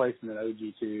like placing an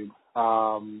OG tube,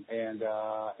 and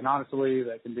honestly,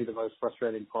 that can be the most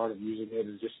frustrating part of using it,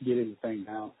 is just getting the thing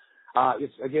down.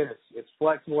 It's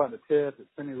flexible at the tip, it's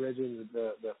semi-rigid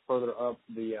the further up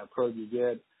the probe you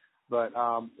get, but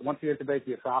once you get to the base of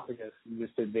the esophagus, you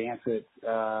just advance it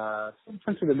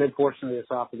essentially the mid portion of the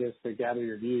esophagus to gather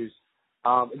your views.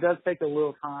 It does take a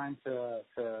little time to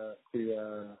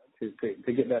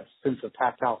get that sense of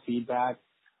tactile feedback.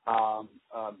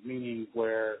 Meaning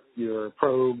where your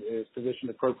probe is positioned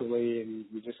appropriately, and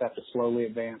you just have to slowly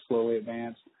advance. And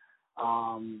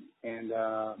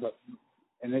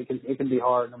it can be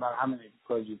hard no matter how many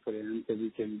probes you put in, because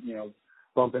you can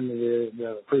bump into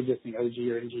the pre-existing OG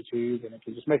or NG tube, and it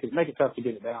can just make it tough to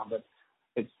get it down. But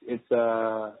it's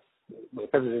because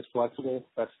it is flexible,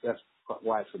 that's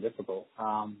why it's so difficult.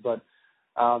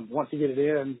 Once you get it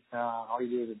in, all you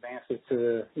do is advance it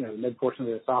to the mid portion of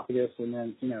the esophagus, and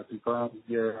then confirm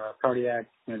your cardiac,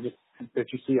 just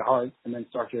that you see a heart, and then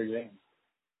start your exam.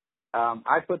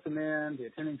 I put them in. The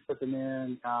attendings put them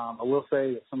in. I will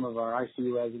say that some of our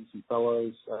ICU residents and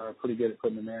fellows are pretty good at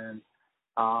putting them in.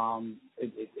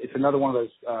 It's another one of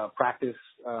those practice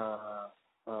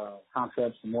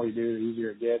concepts. The more you do, the easier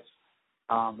it gets.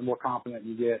 The more confident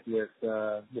you get with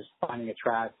just finding a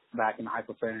track back in the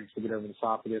hypopharynx to get over the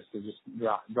esophagus, to just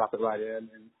drop it right in.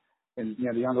 And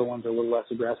the younger ones are a little less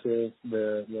aggressive.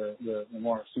 The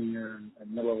more senior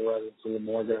and middle-level residents are a little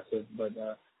more aggressive. But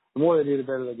the more they do, the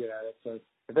better they get at it. So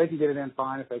if they can get it in,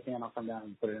 fine. If they can't, I'll come down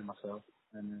and put it in myself.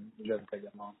 And it doesn't take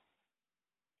that long.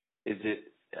 Is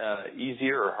it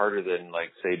easier or harder than,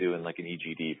 say, doing like an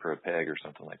EGD for a PEG or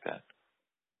something like that?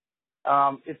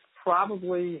 It's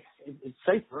probably it's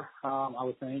safer, I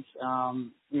would think.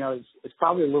 It's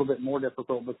probably a little bit more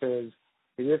difficult because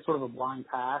it is sort of a blind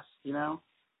pass,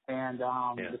 and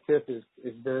the tip is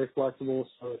very flexible.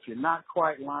 So if you're not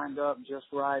quite lined up just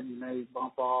right, you may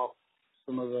bump off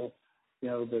some of the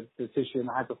tissue in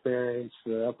the hypopharynx.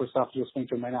 The upper esophageal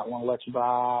sphincter may not want to let you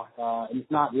by, and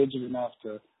it's not rigid enough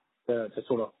to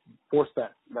sort of force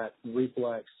that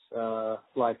reflex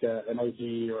like an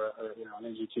OG or an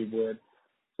NG tube would.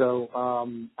 So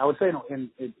I would say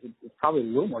it's probably a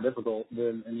little more difficult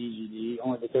than an EGD,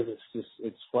 only because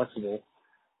it's flexible.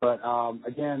 But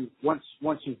again, once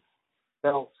you've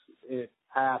felt it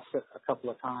pass a couple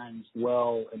of times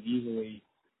well and easily,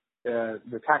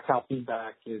 the tactile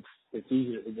feedback it's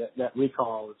easier. That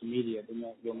recall is immediate, and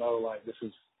you'll know this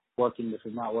is working, this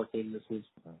is not working, this is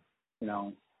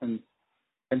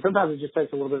and sometimes it just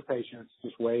takes a little bit of patience.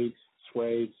 Just wait,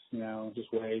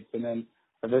 and then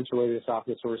eventually the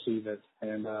esophagus will receive it,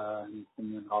 and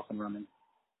then off and running.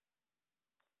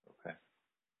 Okay.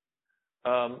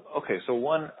 Okay. So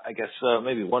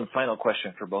maybe one final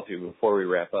question for both of you before we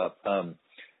wrap up.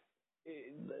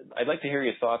 I'd like to hear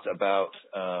your thoughts about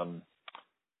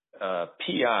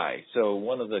PI. So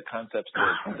one of the concepts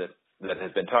that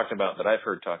has been talked about, that I've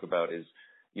heard talk about, is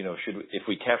if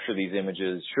we capture these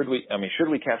images, should we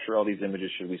capture all these images?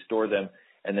 Should we store them?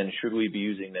 And then should we be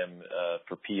using them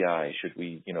for PI? Should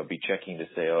we, be checking to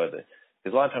say,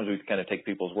 because a lot of times we kind of take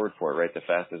people's word for it, right? The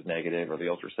FAST is negative, or the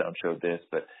ultrasound showed this,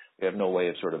 but we have no way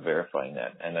of sort of verifying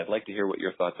that. And I'd like to hear what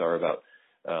your thoughts are about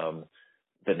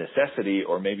the necessity,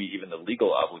 or maybe even the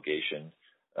legal obligation,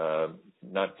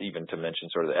 not even to mention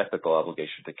sort of the ethical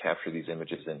obligation to capture these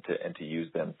images and to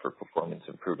use them for performance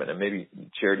improvement. And maybe,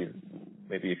 Charity,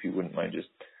 maybe if you wouldn't mind just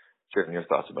sharing your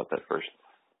thoughts about that first.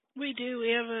 We do.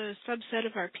 We have a subset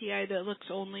of our PI that looks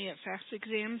only at FAST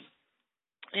exams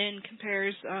and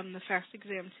compares the FAST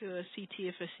exam to a CT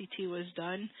if a CT was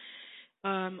done,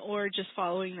 or just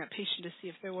following that patient to see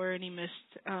if there were any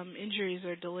missed injuries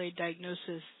or delayed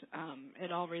diagnosis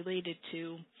at all related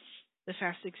to the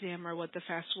FAST exam or what the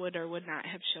FAST would or would not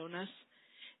have shown us.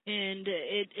 And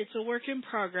it's a work in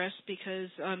progress because,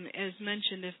 as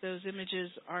mentioned, if those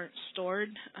images aren't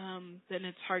stored, then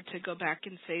it's hard to go back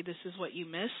and say this is what you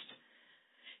missed.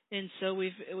 And so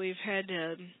we've had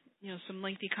some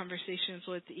lengthy conversations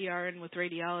with the ER and with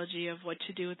radiology of what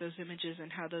to do with those images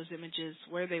and how those images,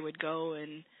 where they would go,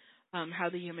 and how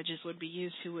the images would be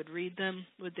used, who would read them,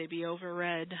 would they be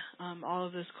overread, all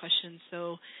of those questions.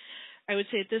 So I would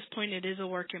say at this point it is a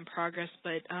work in progress,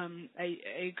 but I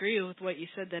agree with what you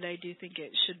said, that I do think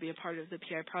it should be a part of the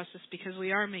PI process because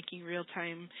we are making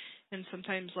real-time and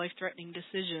sometimes life-threatening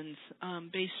decisions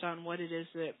based on what it is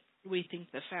that we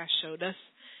think the FAST showed us.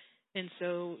 And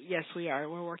so, yes, we are.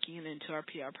 We're working it into our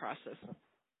PR process.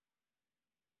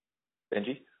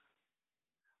 Benji?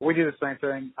 We do the same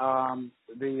thing.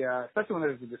 Especially when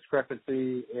there's a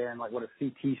discrepancy in like what a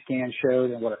CT scan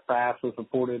showed and what a FAST was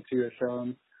reported to have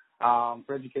shown.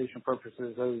 For education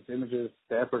purposes, those images,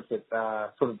 the efforts that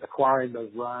sort of acquiring those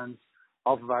runs,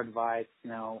 all of our device,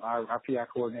 our PI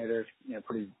coordinator is,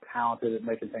 pretty talented at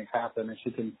making things happen, and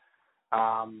she can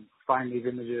find these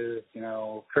images,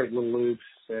 create little loops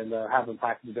and have them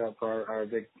packaged up for our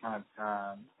big kind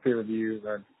of peer review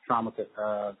or trauma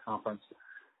conference.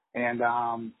 And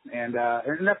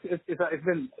that's it's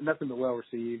been nothing but well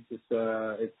received. It's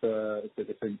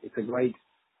a great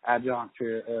adjunct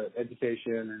to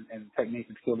education and technique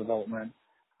and skill development.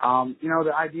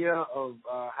 The idea of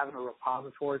having a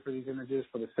repository for these images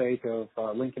for the sake of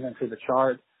linking them to the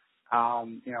chart,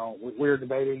 we're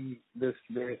debating this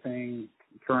very thing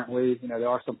currently. There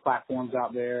are some platforms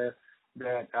out there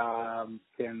that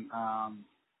can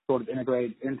sort of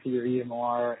integrate into your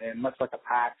EMR, and much like a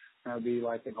PACS, be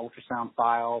like an ultrasound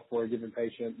file for a given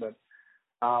patient, but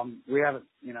we haven't,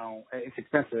 it's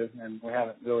expensive, and we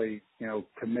haven't really,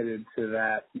 committed to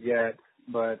that yet.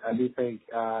 But I do think,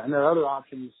 and there are other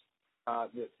options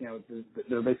that,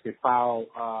 they're basically file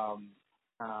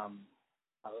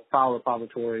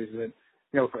repositories that,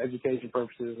 for education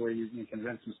purposes, where you can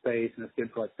rent some space and it's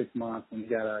good for like 6 months, and you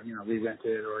gotta, re-rent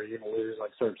it, or you're gonna lose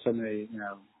like so many,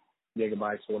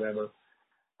 gigabytes or whatever.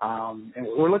 And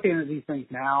we're looking at these things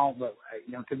now, but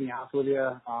to be honest with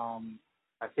you,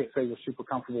 I can't say we're super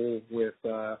comfortable with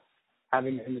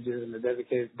having the images in the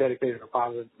dedicated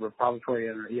repository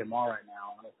in our EMR right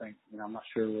now. I don't think, I'm not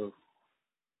sure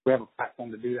we have a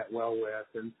platform to do that well with.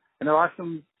 And there are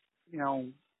some,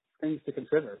 things to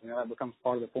consider. That becomes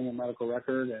part of the formal medical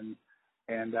record, and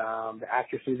the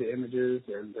accuracy of the images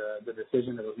and the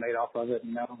decision that was made off of it.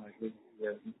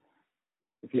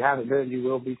 If you haven't been, you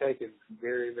will be taking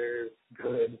very, very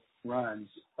good runs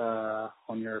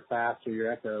on your FAST or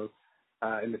your echo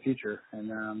in the future,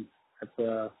 and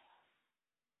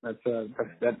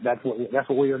that's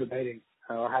what we are debating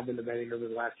or have been debating over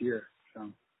the last year.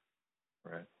 So.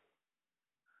 Right.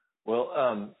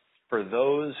 Well, for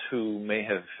those who may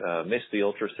have missed the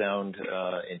ultrasound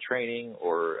in training,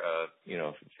 or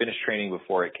finished training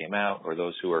before it came out, or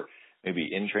those who are maybe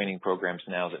in training programs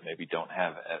now that maybe don't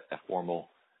have a formal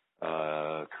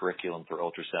curriculum for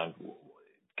ultrasound,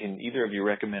 can either of you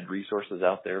recommend resources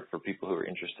out there for people who are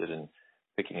interested in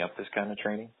picking up this kind of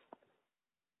training?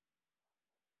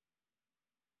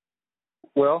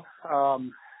 Well,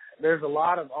 there's a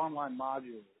lot of online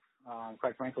modules.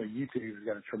 Quite frankly, YouTube has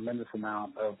got a tremendous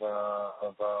amount of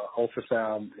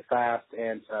ultrasound, FAST,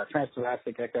 and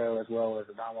transthoracic echo, as well as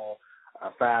abdominal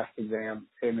FAST exam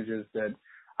images that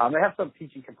they have some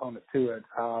teaching component to it.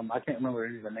 I can't remember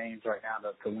any of the names right now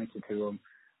to link you to them,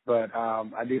 but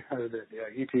I do know that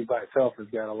YouTube by itself has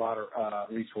got a lot of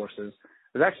resources.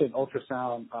 There's actually an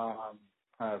ultrasound,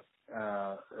 I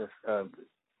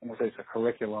won't say it's a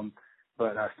curriculum,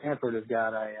 but Stanford has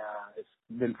got it's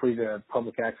been free to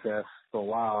public access for a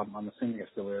while. I'm assuming it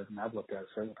still is, and I've looked at it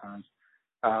several times.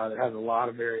 It has a lot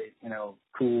of very,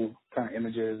 cool kind of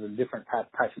images and different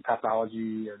types of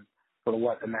pathology and sort of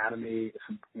what anatomy,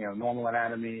 normal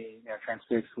anatomy,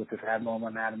 transfixed with this abnormal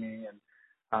anatomy.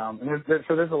 And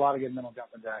there's a lot of good mental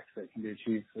jumping jacks that can be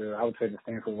achieved through, I would say, the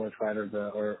Stanford website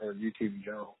or YouTube in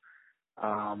general.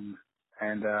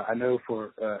 And I know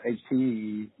for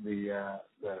HTE, the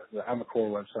Amacor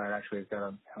website actually has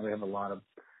got they have a lot of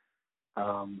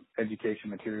education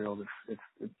material.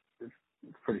 It's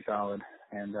pretty solid.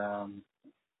 And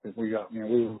we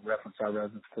reference our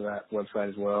residents to that website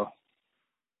as well.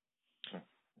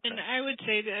 And I would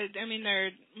say that, I mean, they're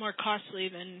more costly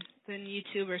than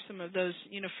YouTube or some of those,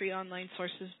 free online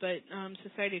sources, but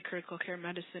Society of Critical Care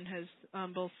Medicine has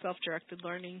both self-directed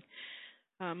learning,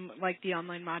 like the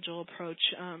online module approach,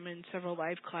 and several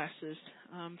live classes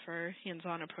for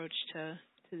hands-on approach to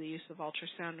the use of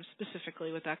ultrasound,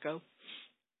 specifically with echo.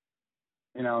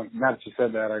 Now that you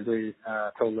said that, I agree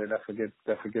totally.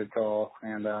 That's a good call.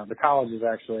 And the college is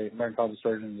actually, American College of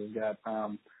Surgeons has got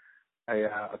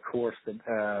a course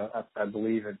that I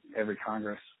believe at every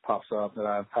Congress pops up that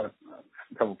I've had a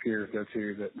couple peers go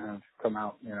to that have come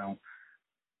out,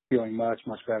 feeling much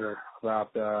better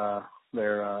about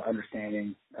their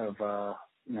understanding of,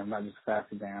 not just the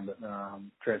FAST exam, but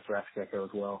transthoracic echo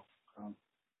as well.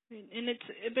 And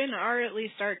it's been at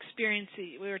least our experience.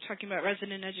 We were talking about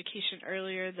resident education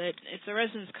earlier, that if the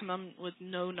residents come on with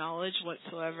no knowledge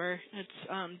whatsoever,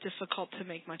 it's difficult to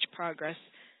make much progress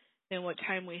in what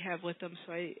time we have with them.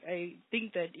 So I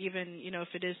think that even, if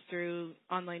it is through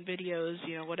online videos,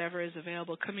 whatever is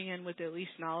available, coming in with at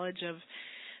least knowledge of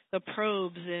the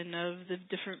probes and of the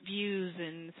different views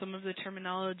and some of the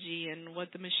terminology and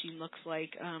what the machine looks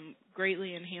like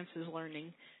greatly enhances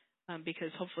learning.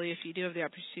 Because hopefully if you do have the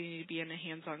opportunity to be in a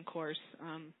hands-on course,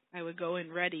 I would go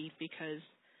in ready, because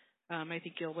I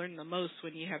think you'll learn the most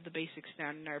when you have the basics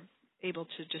down and are able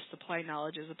to just apply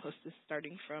knowledge as opposed to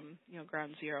starting from,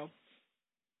 ground zero.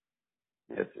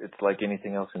 It's like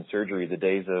anything else in surgery. The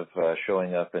days of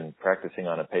showing up and practicing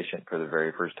on a patient for the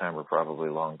very first time are probably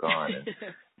long gone. And,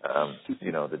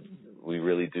 we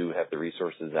really do have the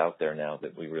resources out there now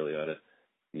that we really ought to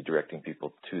be directing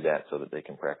people to that so that they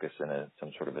can practice in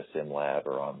some sort of a sim lab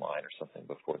or online or something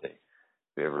before they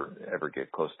ever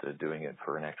get close to doing it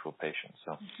for an actual patient.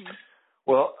 So,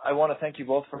 Well, I want to thank you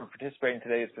both for participating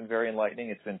today. It's been very enlightening.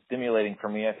 It's been stimulating for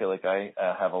me. I feel like I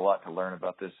have a lot to learn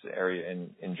about this area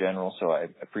in general, so I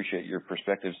appreciate your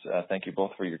perspectives. Thank you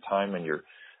both for your time and your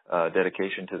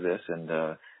dedication to this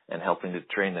and helping to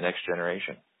train the next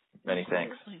generation. Many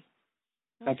thanks.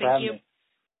 Thanks for having me.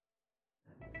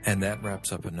 And that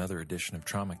wraps up another edition of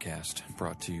TraumaCast,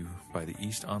 brought to you by the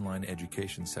East Online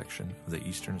Education section of the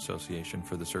Eastern Association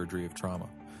for the Surgery of Trauma.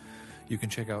 You can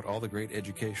check out all the great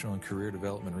educational and career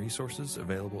development resources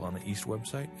available on the East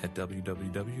website at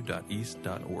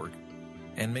www.east.org.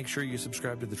 And make sure you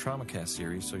subscribe to the TraumaCast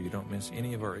series so you don't miss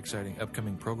any of our exciting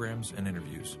upcoming programs and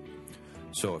interviews.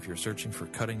 So if you're searching for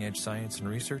cutting-edge science and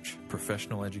research,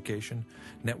 professional education,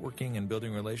 networking and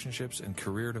building relationships, and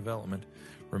career development,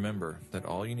 remember that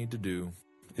all you need to do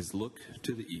is look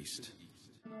to the East.